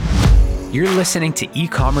You're listening to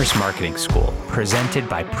E-Commerce Marketing School, presented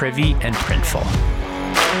by Privy and Printful.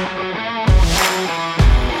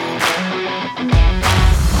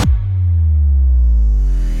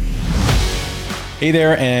 Hey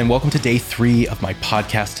there, and welcome to day 3 of my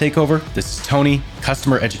podcast takeover. This is Tony,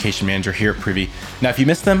 Customer Education Manager here at Privy. Now, if you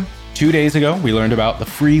missed them, 2 days ago, we learned about the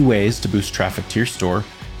free ways to boost traffic to your store.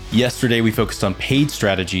 Yesterday, we focused on paid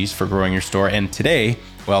strategies for growing your store. And today,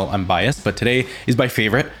 well, I'm biased, but today is my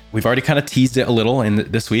favorite. We've already kind of teased it a little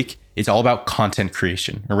in this week. It's all about content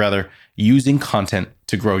creation, or rather, using content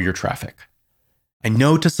to grow your traffic. I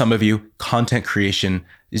know to some of you, content creation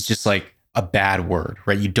is just like a bad word,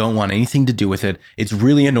 right? You don't want anything to do with it. It's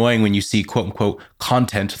really annoying when you see quote unquote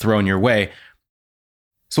content thrown your way.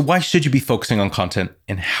 So why should you be focusing on content,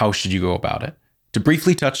 and how should you go about it? To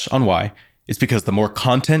briefly touch on why, it's because the more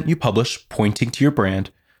content you publish pointing to your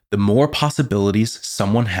brand, the more possibilities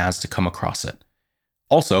someone has to come across it.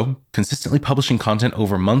 Also, consistently publishing content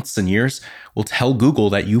over months and years will tell Google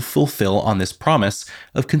that you fulfill on this promise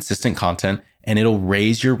of consistent content, and it'll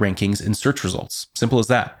raise your rankings in search results. Simple as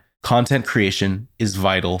that. Content creation is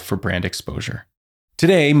vital for brand exposure.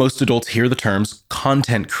 Today, most adults hear the terms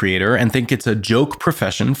content creator and think it's a joke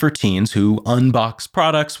profession for teens who unbox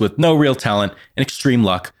products with no real talent and extreme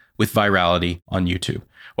luck with virality on YouTube.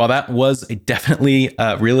 While that was a definitely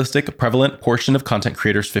realistic, prevalent portion of content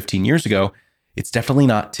creators 15 years ago, it's definitely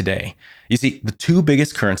not today. You see, the two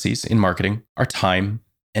biggest currencies in marketing are time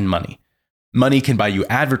and money. Money can buy you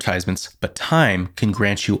advertisements, but time can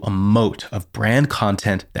grant you a moat of brand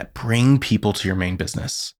content that bring people to your main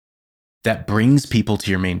business. That brings people to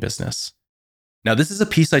your main business. Now, this is a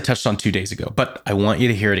piece I touched on 2 days ago, but I want you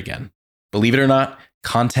to hear it again. Believe it or not,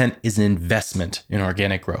 content is an investment in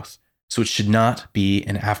organic growth, so it should not be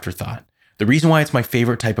an afterthought. The reason why it's my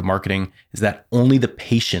favorite type of marketing is that only the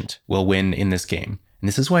patient will win in this game. And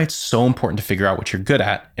this is why it's so important to figure out what you're good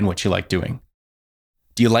at and what you like doing.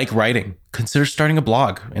 Do you like writing? Consider starting a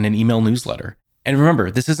blog and an email newsletter. And remember,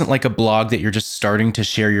 this isn't like a blog that you're just starting to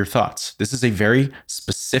share your thoughts. This is a very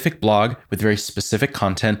specific blog with very specific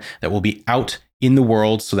content that will be out in the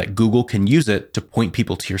world so that Google can use it to point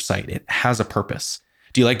people to your site. It has a purpose.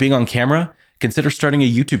 Do you like being on camera? Consider starting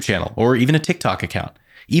a YouTube channel or even a TikTok account.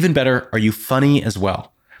 Even better, are you funny as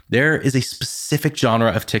well? There is a specific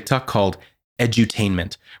genre of TikTok called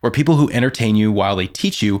edutainment, where people who entertain you while they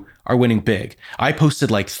teach you are winning big. I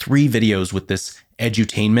posted like 3 videos with this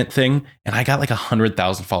edutainment thing, and I got like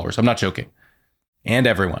 100,000 followers. I'm not joking. And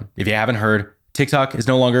everyone, if you haven't heard, TikTok is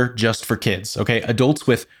no longer just for kids, okay? Adults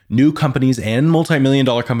with new companies and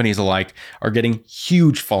multi-million-dollar companies alike are getting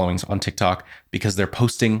huge followings on TikTok because they're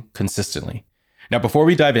posting consistently. Now, before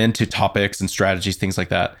we dive into topics and strategies, things like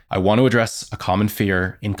that, I want to address a common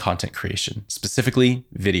fear in content creation, specifically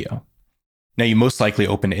video. Now, you most likely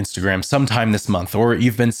opened Instagram sometime this month, or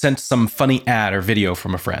you've been sent some funny ad or video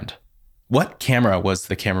from a friend. What camera was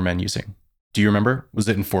the cameraman using? Do you remember? Was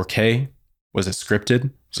it in 4K? Was it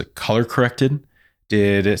scripted? Was it color corrected?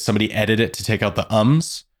 Did somebody edit it to take out the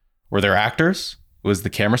ums? Were there actors? Was the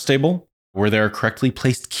camera stable? Were there correctly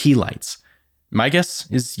placed key lights? My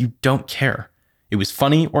guess is you don't care. It was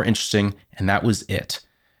funny or interesting, and that was it.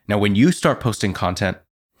 Now, when you start posting content,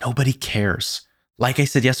 nobody cares. Like I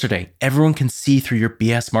said yesterday, everyone can see through your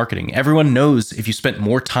BS marketing. Everyone knows if you spent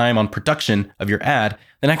more time on production of your ad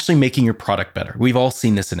than actually making your product better. We've all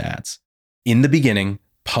seen this in ads. In the beginning,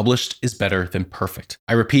 published is better than perfect.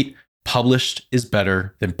 I repeat, published is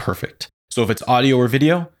better than perfect. So if it's audio or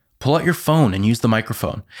video, pull out your phone and use the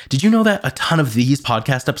microphone. Did you know that a ton of these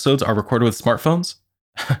podcast episodes are recorded with smartphones?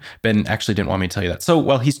 Ben actually didn't want me to tell you that. So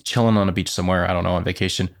while he's chilling on a beach somewhere, I don't know, on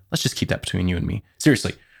vacation, let's just keep that between you and me.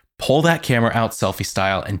 Seriously, pull that camera out selfie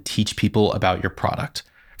style and teach people about your product.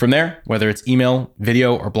 From there, whether it's email,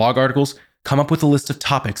 video, or blog articles, come up with a list of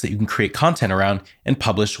topics that you can create content around and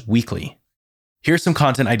publish weekly. Here's some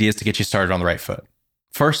content ideas to get you started on the right foot.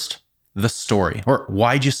 First, the story, or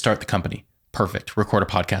why'd you start the company? Perfect, record a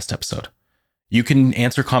podcast episode. You can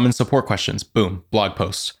answer common support questions, boom, blog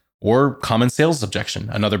post. Or common sales objection,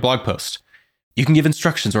 another blog post. You can give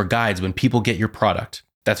instructions or guides when people get your product.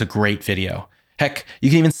 That's a great video. Heck,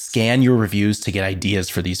 you can even scan your reviews to get ideas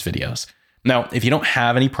for these videos. Now, if you don't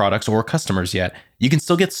have any products or customers yet, you can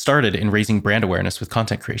still get started in raising brand awareness with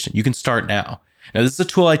content creation. You can start now. Now, this is a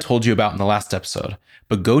tool I told you about in the last episode,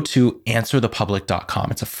 but go to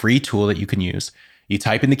answerthepublic.com. It's a free tool that you can use. You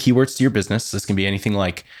type in the keywords to your business. This can be anything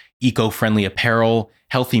like eco-friendly apparel,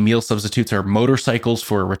 healthy meal substitutes, or motorcycles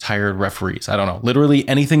for retired referees. I don't know, literally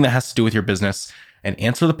anything that has to do with your business. And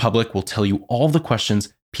Answer the Public will tell you all the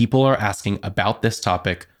questions people are asking about this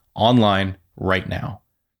topic online right now.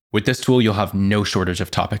 With this tool, you'll have no shortage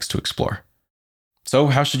of topics to explore. So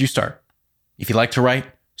how should you start? If you like to write,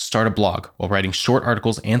 start a blog while writing short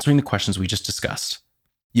articles answering the questions we just discussed.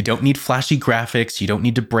 You don't need flashy graphics, you don't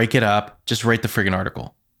need to break it up, just write the friggin'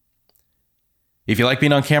 article. If you like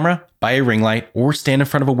being on camera, buy a ring light or stand in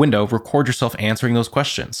front of a window, record yourself answering those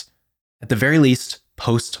questions. At the very least,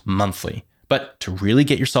 post monthly. But to really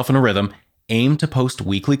get yourself in a rhythm, aim to post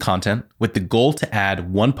weekly content with the goal to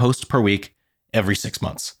add 1 post per week every 6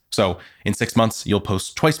 months. So in 6 months, you'll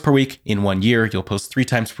post twice per week. In 1 year, you'll post 3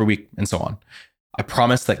 times per week, and so on. I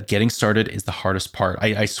promise that getting started is the hardest part.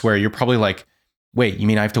 I swear, you're probably like, wait, you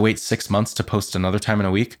mean I have to wait 6 months to post another time in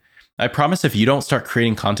a week? I promise if you don't start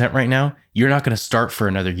creating content right now, you're not going to start for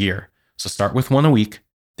another year. So start with 1 a week,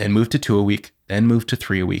 then move to 2 a week, then move to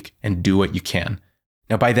 3 a week, and do what you can.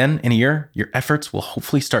 Now, by then, in a year, your efforts will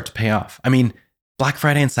hopefully start to pay off. I mean, Black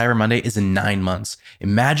Friday and Cyber Monday is in 9 months.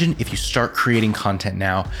 Imagine if you start creating content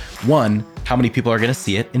now. 1, how many people are going to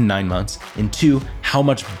see it in 9 months? And 2, how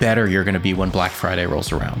much better you're going to be when Black Friday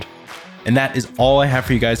rolls around. And that is all I have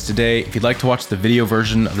for you guys today. If you'd like to watch the video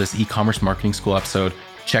version of this e-commerce marketing school episode,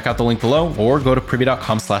 check out the link below or go to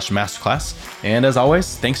privy.com/masterclass. And as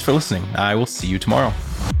always, thanks for listening. I will see you tomorrow.